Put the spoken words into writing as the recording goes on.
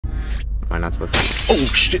Am I not supposed to? Oh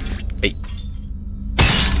shit! Hey,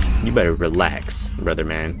 you better relax, brother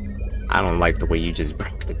man. I don't like the way you just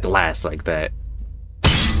broke the glass like that.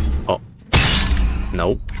 Oh,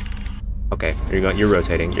 nope. Okay, you're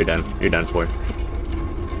rotating. You're done. You're done for.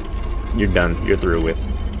 You're done. You're through with.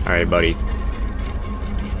 All right, buddy.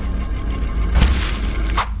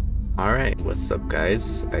 All right, what's up,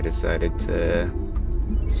 guys? I decided to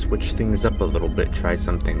switch things up a little bit, try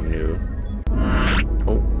something new.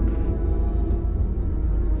 Oh.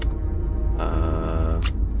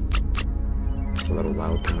 It's a little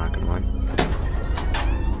loud, I'm not gonna lie.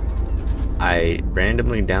 I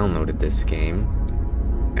randomly downloaded this game,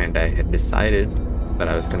 and I had decided that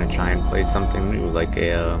I was gonna try and play something new, like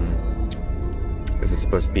a, this is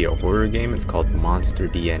supposed to be a horror game. It's called Monster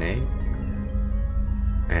DNA.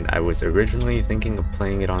 And I was originally thinking of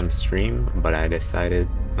playing it on stream, but I decided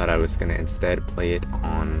that I was gonna instead play it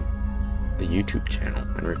on the YouTube channel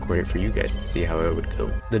and record it for you guys to see how it would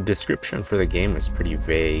go. The description for the game was pretty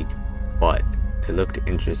vague, but it looked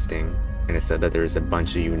interesting, and it said that there was a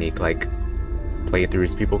bunch of unique like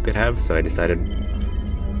playthroughs people could have, so I decided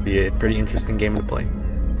it'd be a pretty interesting game to play.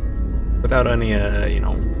 Without any, you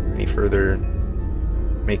know, any further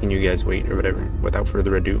making you guys wait or whatever, without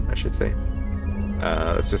further ado, I should say.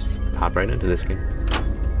 Let's just hop right into this game.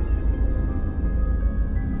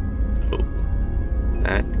 Oh,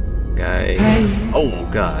 that guy. Hey. Oh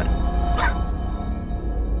god.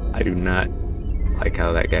 I do not like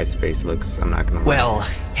how that guy's face looks. I'm not gonna lie. Well,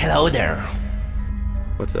 hello there.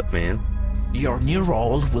 What's up, man? Your new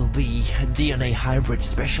role will be DNA hybrid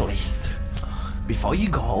specialist. Before you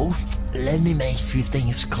go, let me make a few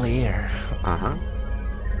things clear. Uh-huh.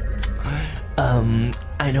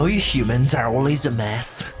 I know you humans are always a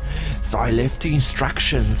mess, so I left the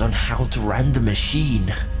instructions on how to run the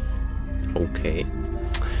machine. Okay.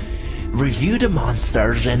 Review the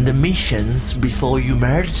monsters and the missions before you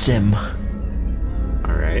merge them.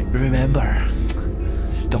 Alright. Remember,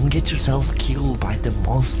 don't get yourself killed by the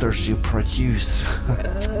monsters you produce.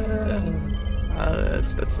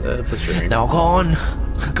 That's a shame. Now go on,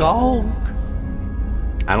 go.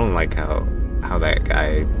 I don't like how that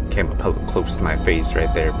guy came up close to my face right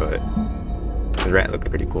there, but the rat looked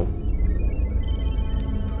pretty cool.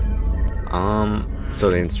 So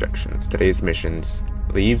the instructions. Today's missions.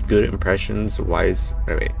 Leave good impressions,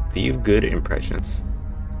 leave good impressions.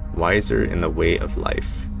 Wiser in the way of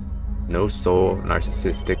life. No soul,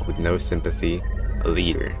 narcissistic with no sympathy. A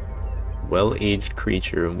leader. Well-aged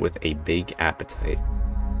creature with a big appetite.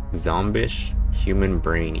 Zombish, human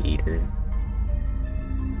brain eater.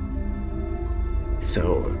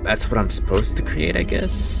 So that's what I'm supposed to create, I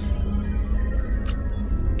guess.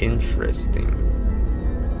 Interesting.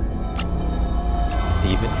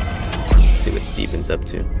 Steven? Let's see what Steven's up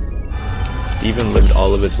to. Steven lived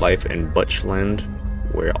all of his life in Butchland,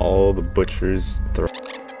 where all the butchers throw.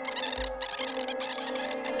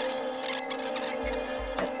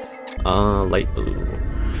 Light blue.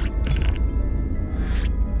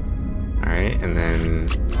 Alright, and then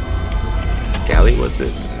Scally, was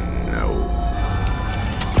it? No.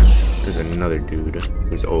 There's another dude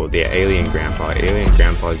who's old. The alien grandpa. Alien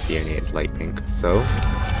grandpa's DNA is light pink. So,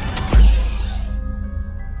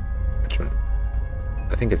 which one?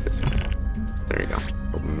 I think it's this one. There we go.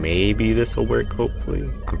 But maybe this will work. Hopefully,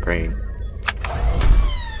 I'm praying.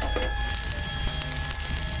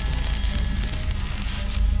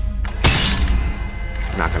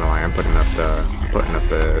 Not gonna lie, I'm putting up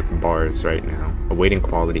the bars right now. Awaiting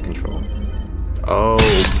quality control. Oh.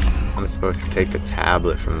 I'm supposed to take the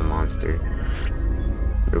tablet from the monster.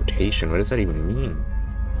 Rotation, what does that even mean?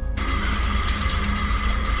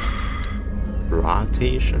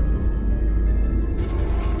 Rotation?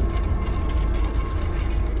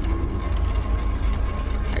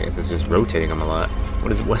 I guess it's just rotating him a lot.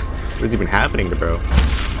 What is even happening to bro?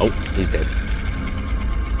 Oh, he's dead.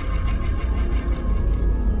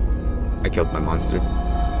 I killed my monster.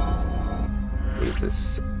 What is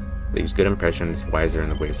this? Leaves good impressions, wiser in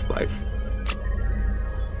the ways of life.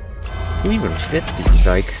 Who even fits these?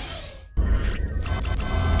 Like,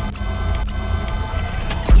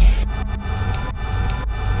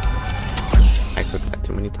 I clicked that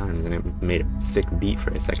too many times and it made a sick beat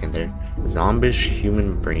for a second there. Zombish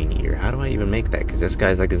human brain eater. How do I even make that? Because this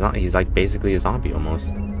guy's like he's like basically a zombie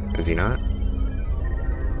almost. Is he not?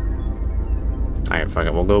 Alright, fuck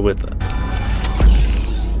it. We'll go with.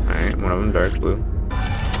 Alright, one of them dark blue.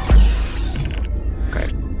 Okay.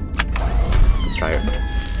 Let's try it.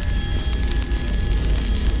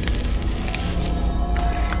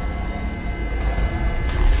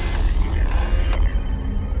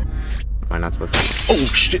 Am I not supposed to? Oh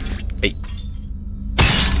shit! Hey!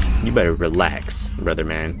 You better relax, brother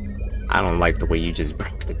man. I don't like the way you just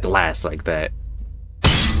broke the glass like that.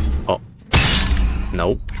 Oh.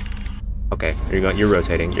 Nope. Okay, you're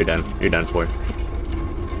rotating. You're done. You're done for.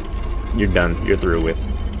 You're done. You're through with.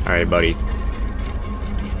 Alright, buddy.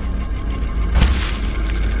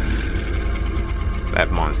 That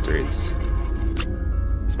monster is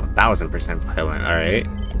 1000% violent, alright?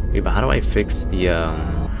 Wait, but how do I fix the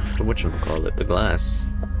whatchamacallit, the glass?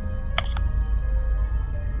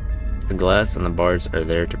 The glass and the bars are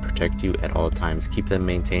there to protect you at all times. Keep them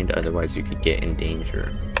maintained, otherwise you could get in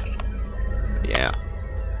danger. Yeah.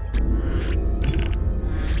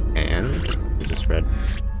 And just red.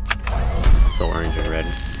 So orange and red.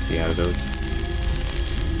 Let's see how it goes.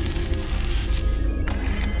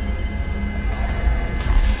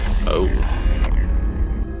 Oh.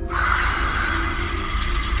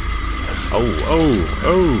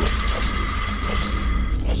 Oh.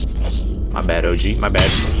 My bad, OG. My bad.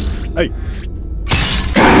 Hey.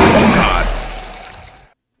 Oh, God.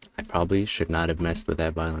 I probably should not have messed with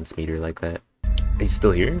that violence meter like that. He's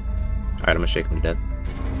still here? Alright, I'm gonna shake him to death.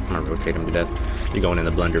 I'm gonna rotate him to death. You're going in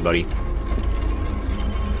the blender, buddy.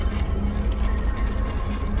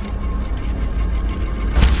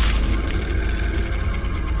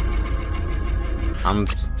 I'm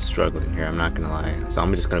struggling here, I'm not gonna lie. So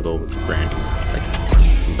I'm just gonna go with random. It's like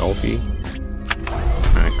Dolphy.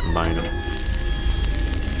 Alright, combine them.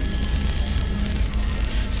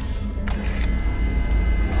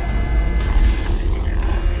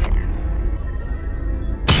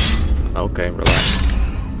 Okay, relax.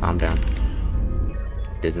 Calm down.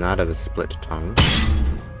 It is not a split tongue.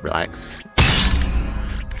 Relax.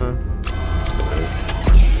 Let's go with this.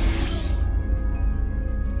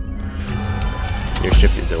 Your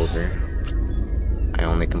shift is over. I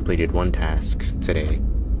only completed one task today.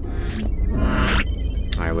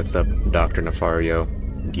 Alright, what's up, Dr. Nefario?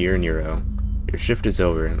 Dear Nero, your shift is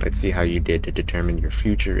over. Let's see how you did to determine your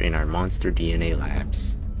future in our monster DNA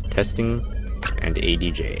labs. Testing and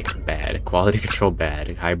ADJ, bad. Quality control,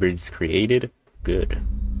 bad. Hybrids created, good.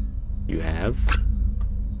 You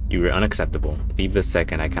were unacceptable. Leave this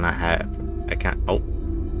second. I can't. Oh.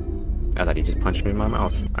 I thought he just punched me in my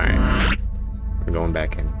mouth. Alright. We're going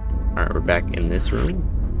back in. Alright, we're back in this room.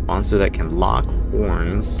 Monster that can lock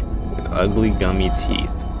horns with ugly gummy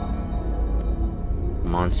teeth.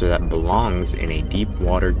 Monster that belongs in a deep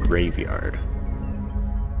water graveyard.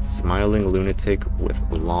 Smiling lunatic with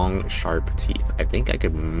long, sharp teeth. I think I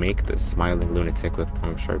could make the smiling lunatic with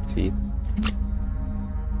long, sharp teeth.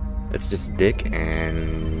 It's just Dick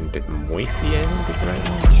and Moify, I think is the right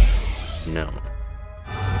one. No.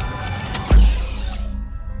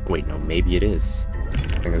 Wait, no, maybe it is.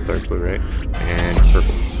 I think it's dark blue, right? And purple.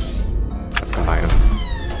 Let's combine them.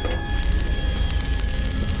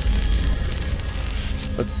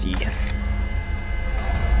 Let's see.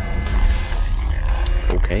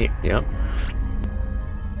 Okay, yep.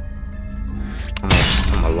 I'm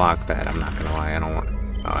gonna lock that, I'm not gonna lie. I don't want...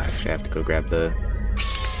 Oh, I actually have to go grab the...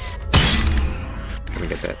 Let me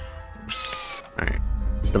get that. Alright.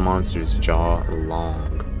 Is the monster's jaw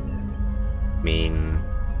long? I mean...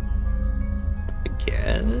 I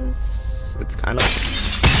guess... It's kind of...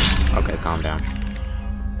 Okay, calm down.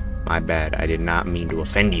 My bad, I did not mean to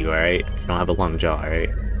offend you, alright? You don't have a long jaw, alright?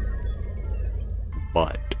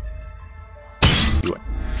 But...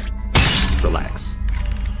 Relax.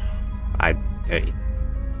 Hey.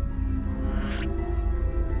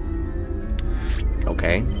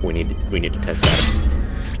 Okay, we need to test that.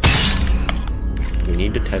 We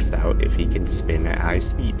need to test out if he can spin at high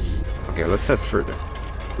speeds. Okay, let's test further.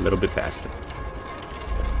 A little bit faster.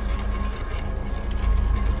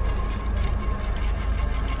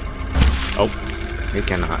 Oh, he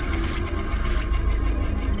cannot.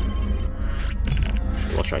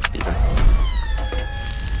 We'll try Steven.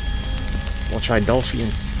 We'll try Dolphy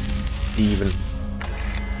and Steven.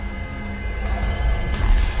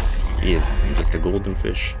 He is just a golden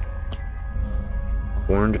fish.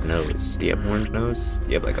 Horned nose. Do you have horned nose? Do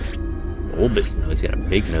you have like a bulbous nose? He's got a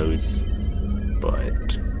big nose.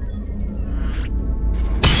 But...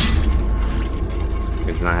 he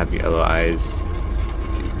does not have yellow eyes.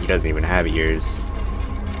 He doesn't even have ears.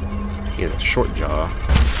 He has a short jaw.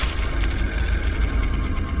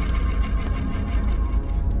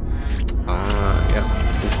 Yeah,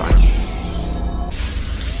 seems fine.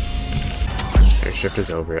 Their shift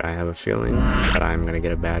is over. I have a feeling that I'm gonna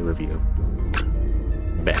get a bad review.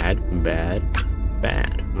 Bad.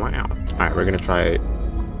 Wow. Alright, we're gonna try it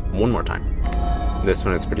one more time. This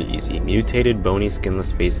one is pretty easy. Mutated, bony,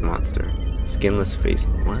 skinless face monster. Skinless face...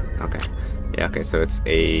 What? Okay. Yeah, okay, so it's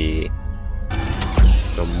a...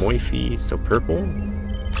 So Moify, so purple.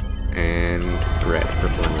 and red.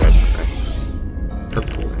 Purple and red. Okay.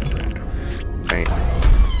 Purple and red. Okay.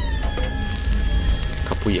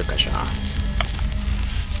 Kapuya kasha.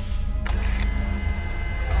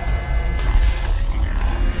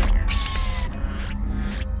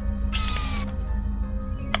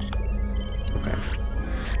 Okay.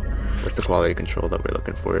 What's the quality control that we're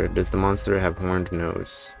looking for? Does the monster have horned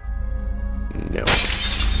nose? No.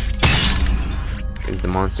 Is the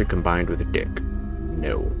monster combined with a dick?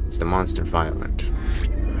 No. Is the monster violent?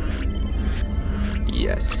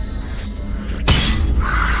 Yes. Let's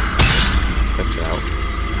test it out.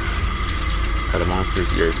 Are the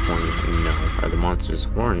monster's ears pointy? No. Are the monster's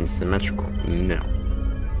horns symmetrical? No.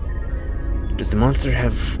 Does the monster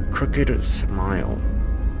have crooked smile?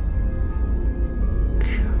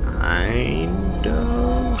 Kind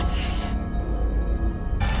of.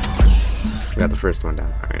 We got the first one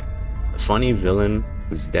down. Alright. A funny villain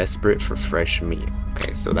who's desperate for fresh meat.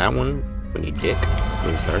 Okay, so that one, when you dick,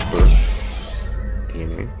 when you start blue.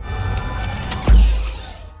 DNA.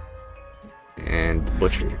 And the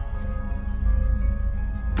butcher.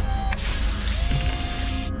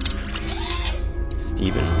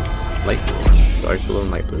 Steven, light blue. Dark blue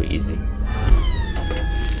and light blue, easy.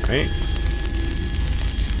 Alright.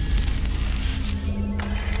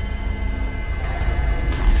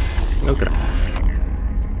 Look at him.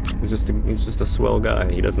 He's just a swell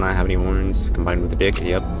guy. He does not have any horns combined with a dick.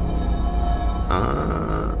 Yep.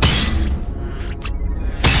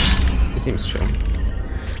 He seems chill.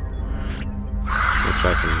 Let's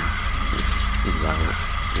try some he's violent.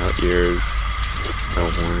 No ears, no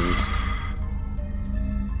horns.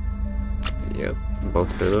 Yep,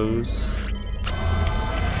 both of those.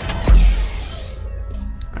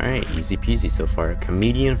 Alright, easy peasy so far.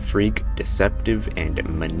 Comedian, freak, deceptive, and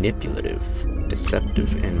manipulative.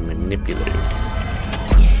 Deceptive and manipulative.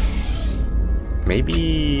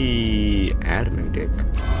 Maybe Adam and Dick.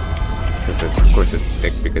 Because of course it's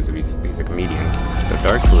Dick because he's a comedian. So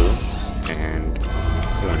dark blue and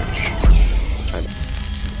orange. Try that.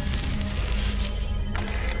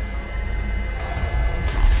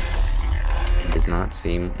 It does not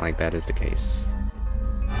seem like that is the case.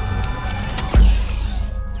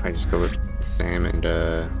 I just go with Sam and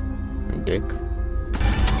Dick.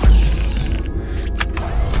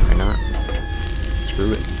 Why not?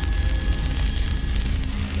 Screw it.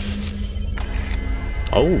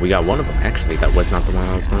 Oh, we got one of them. Actually, that was not the one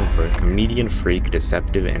I was going for. Comedian, freak,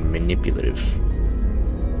 deceptive, and manipulative.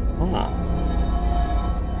 Oh.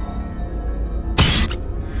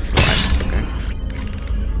 Relax, okay.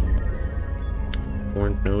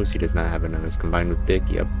 Horned nose, he does not have a nose. Combined with Dick,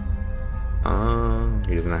 yep.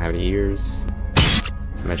 He does not have any ears.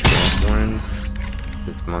 Symmetrical horns.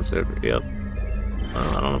 It's a monster. Yep. I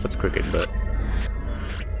don't know if it's crooked, but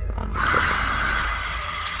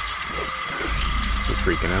he's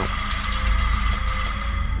freaking out.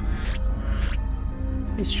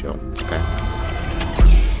 He's chill. Okay.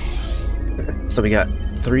 So we got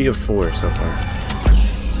 3 of 4 so far.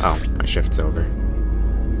 Oh, my shift's over.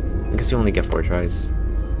 I guess you only get 4 tries.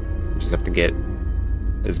 You just have to get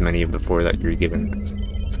as many of the 4 that you're given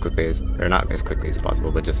as quickly as, or not as quickly as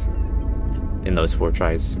possible, but just in those 4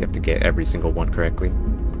 tries, you have to get every single one correctly.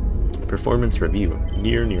 Performance review.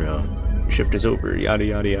 Nero. Your shift is over. Yada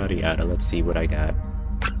yada yada yada. Let's see what I got.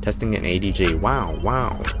 Testing an ADJ. Wow.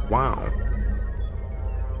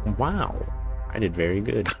 I did very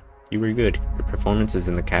good. You were good. Your performances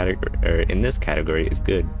in the category, or in this category, is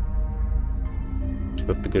good. Keep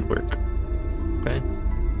up the good work. Okay.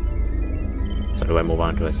 So do I move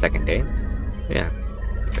on to a second day? Yeah.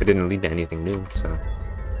 It didn't lead to anything new, so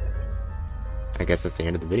I guess that's the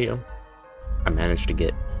end of the video. I managed to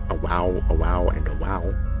get a wow, and a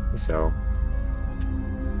wow. So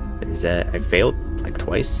there's that. I failed like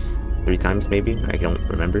twice, 3 times maybe, I don't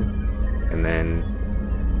remember. And then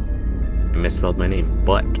I misspelled my name,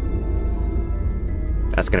 but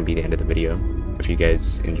that's gonna be the end of the video. If you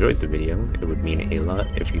guys enjoyed the video, it would mean a lot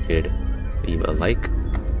if you could leave a like,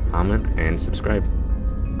 comment, and subscribe.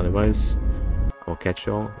 Otherwise, I'll catch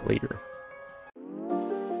y'all later.